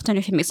me laugh. I don't know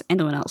if it makes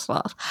anyone else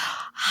laugh.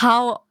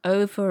 How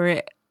over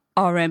it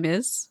RM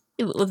is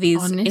in all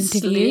these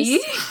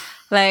interviews.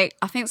 Like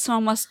I think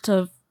someone must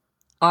have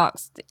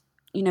asked,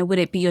 you know, would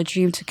it be your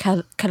dream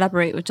to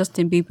collaborate with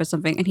Justin Bieber or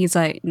something? And he's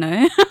like,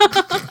 no.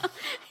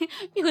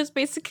 He was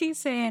basically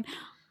saying,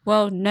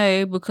 well,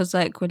 no, because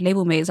like with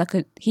label mates,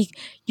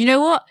 you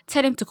know what?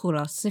 Tell him to call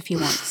us if he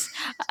wants.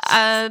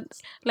 And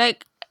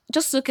like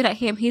just looking at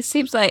him, he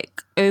seems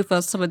like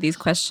over some of these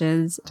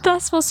questions.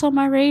 That's what's on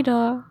my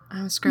radar.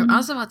 I'm screwed. I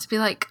was about to be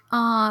like,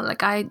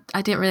 I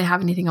didn't really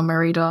have anything on my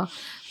radar.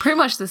 Pretty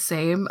much the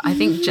same. I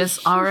think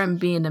just RM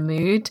be in the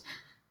mood,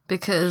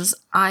 because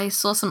I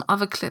saw some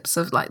other clips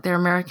of like their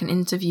American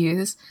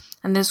interviews,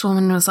 and this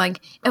woman was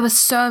like, it was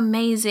so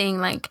amazing,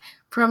 like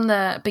from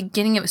the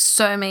beginning it was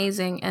so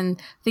amazing.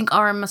 And I think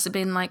RM must have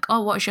been like,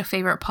 what was your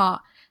favorite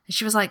part? And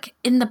she was like,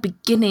 in the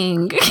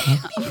beginning.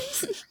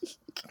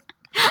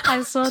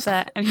 I saw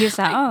that, and he was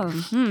like,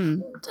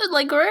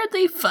 like, where are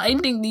they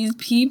finding these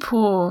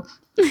people?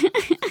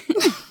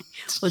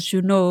 What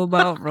you know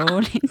about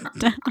Rolling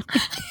Down?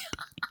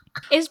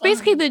 It's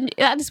basically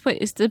at this point,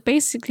 it's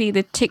basically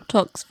the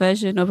TikTok's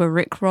version of a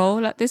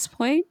Rickroll at this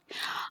point.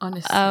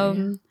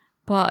 Honestly.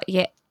 But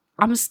yeah,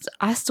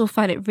 I still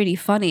find it really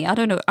funny. I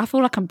don't know. I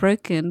feel like I'm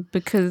broken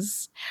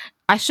because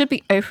I should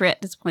be over it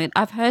at this point.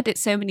 I've heard it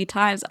so many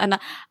times, and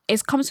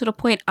it's come to the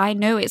point I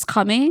know it's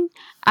coming,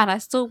 and I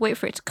still wait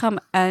for it to come,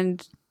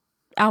 and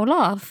I'll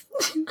laugh.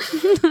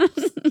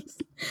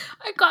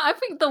 I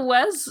think the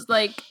worst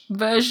like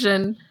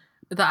version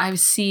that I've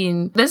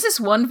seen. There's this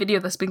one video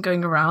that's been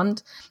going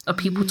around of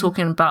people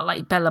talking about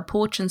like Bella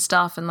Poarch and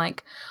stuff, and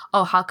like,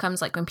 oh, how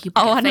comes like when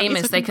people get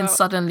famous they can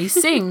suddenly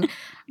sing?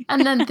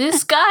 And then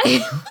this guy,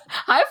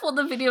 I thought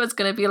the video was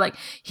gonna be like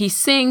he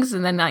sings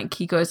and then like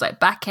he goes like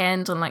back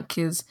end on like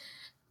his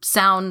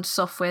sound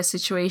software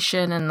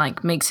situation and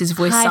like makes his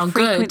voice sound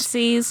good. High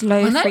frequencies,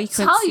 low frequencies.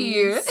 I tell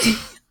you,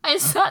 I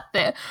sat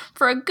there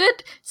for a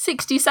good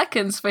 60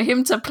 seconds for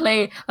him to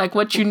play like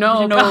what you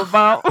know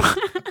about.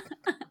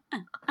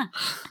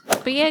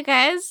 But yeah,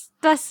 guys,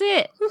 that's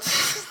it.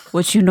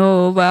 What you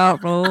know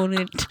about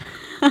Ronan.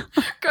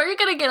 Girl, you're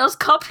gonna get us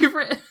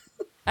copyright.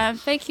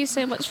 Thank you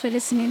so much for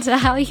listening to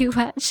How You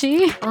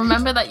Watchy.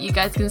 Remember that you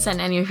guys can send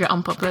any of your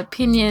unpopular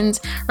opinions,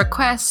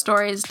 requests,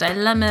 stories,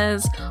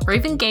 dilemmas, or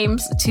even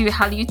games to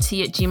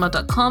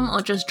howut@gmail.com,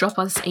 or just drop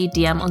us a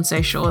DM on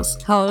socials.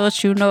 How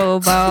much you know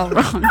about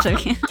I'm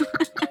joking.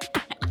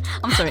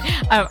 I'm sorry.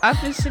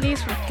 I've been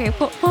Shanice from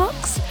K-Pop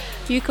Box.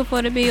 You can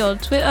follow me on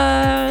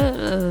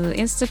Twitter,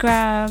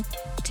 Instagram,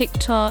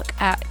 TikTok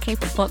at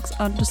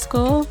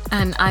 @K-Pop_.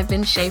 And I've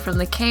been Shay from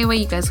The K-Way.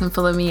 You guys can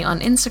follow me on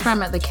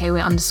Instagram at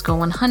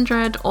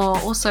 @TheKway_100, or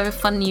also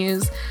fun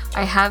news,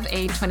 I have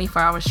a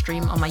 24-hour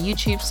stream on my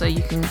YouTube, so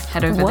you can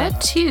head over there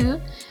too.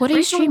 What are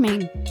you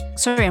streaming?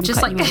 Sorry, I'm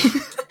just like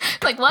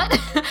like what?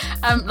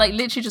 Like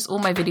literally just all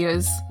my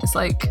videos. It's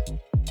like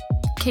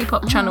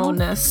K-pop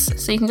channelness,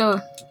 so you can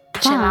go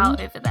chill out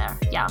over there.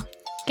 Yeah.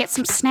 Get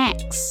some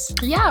snacks.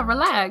 Yeah,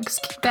 relax.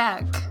 Kick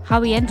back. How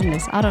are we ending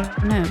this? I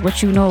don't know.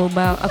 What you know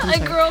about...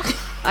 Girl.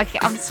 Okay,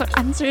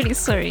 I'm really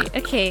sorry.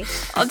 Okay,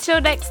 until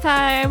next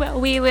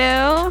time, we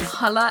will...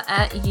 holla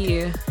at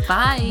you.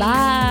 Bye.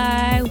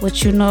 Bye.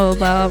 What you know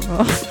about...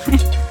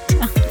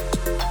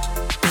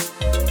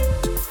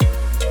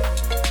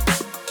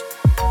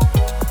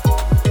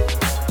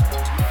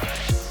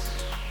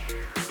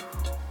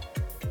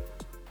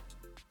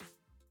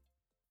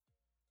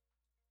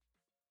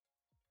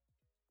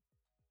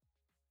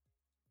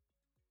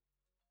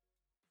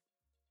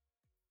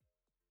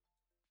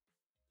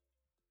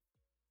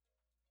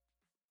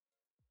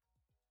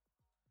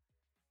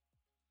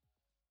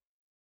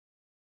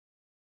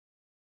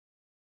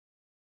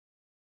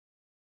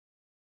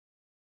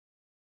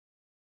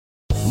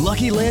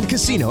 Lucky Land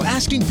Casino,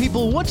 asking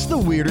people, what's the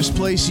weirdest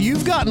place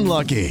you've gotten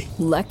lucky?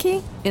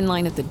 Lucky? In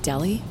line at the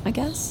deli, I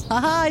guess?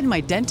 Aha, in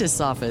my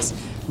dentist's office.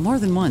 More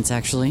than once,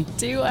 actually.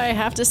 Do I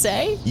have to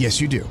say?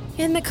 Yes, you do.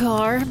 In the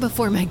car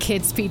before my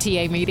kids'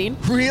 PTA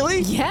meeting.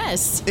 Really?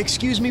 Yes.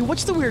 Excuse me,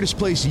 what's the weirdest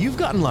place you've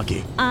gotten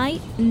lucky? I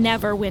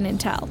never win and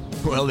tell.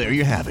 Well, there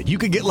you have it. You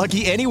can get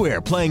lucky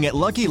anywhere, playing at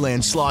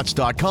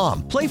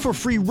LuckyLandSlots.com. Play for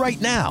free right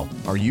now.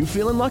 Are you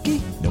feeling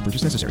lucky? No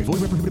purchase necessary.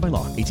 Void where prohibited by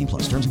law.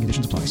 18+. Terms and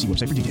conditions apply. See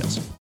website for details.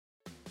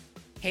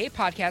 Hey,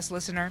 podcast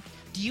listener.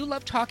 Do you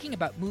love talking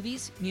about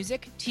movies,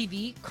 music,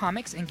 TV,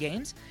 comics, and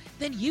games?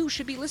 Then you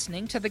should be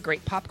listening to The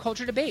Great Pop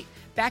Culture Debate,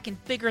 back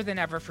and bigger than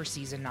ever for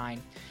Season 9.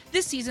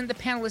 This season, the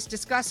panelists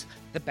discuss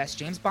the best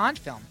James Bond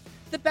film,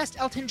 the best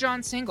Elton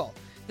John single,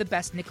 the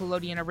best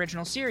Nickelodeon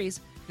original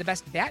series, the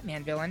best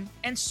Batman villain,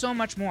 and so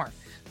much more.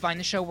 Find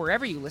the show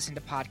wherever you listen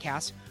to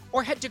podcasts,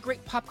 or head to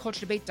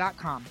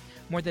greatpopculturedebate.com.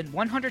 More than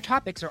 100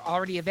 topics are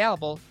already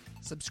available.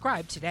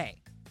 Subscribe today.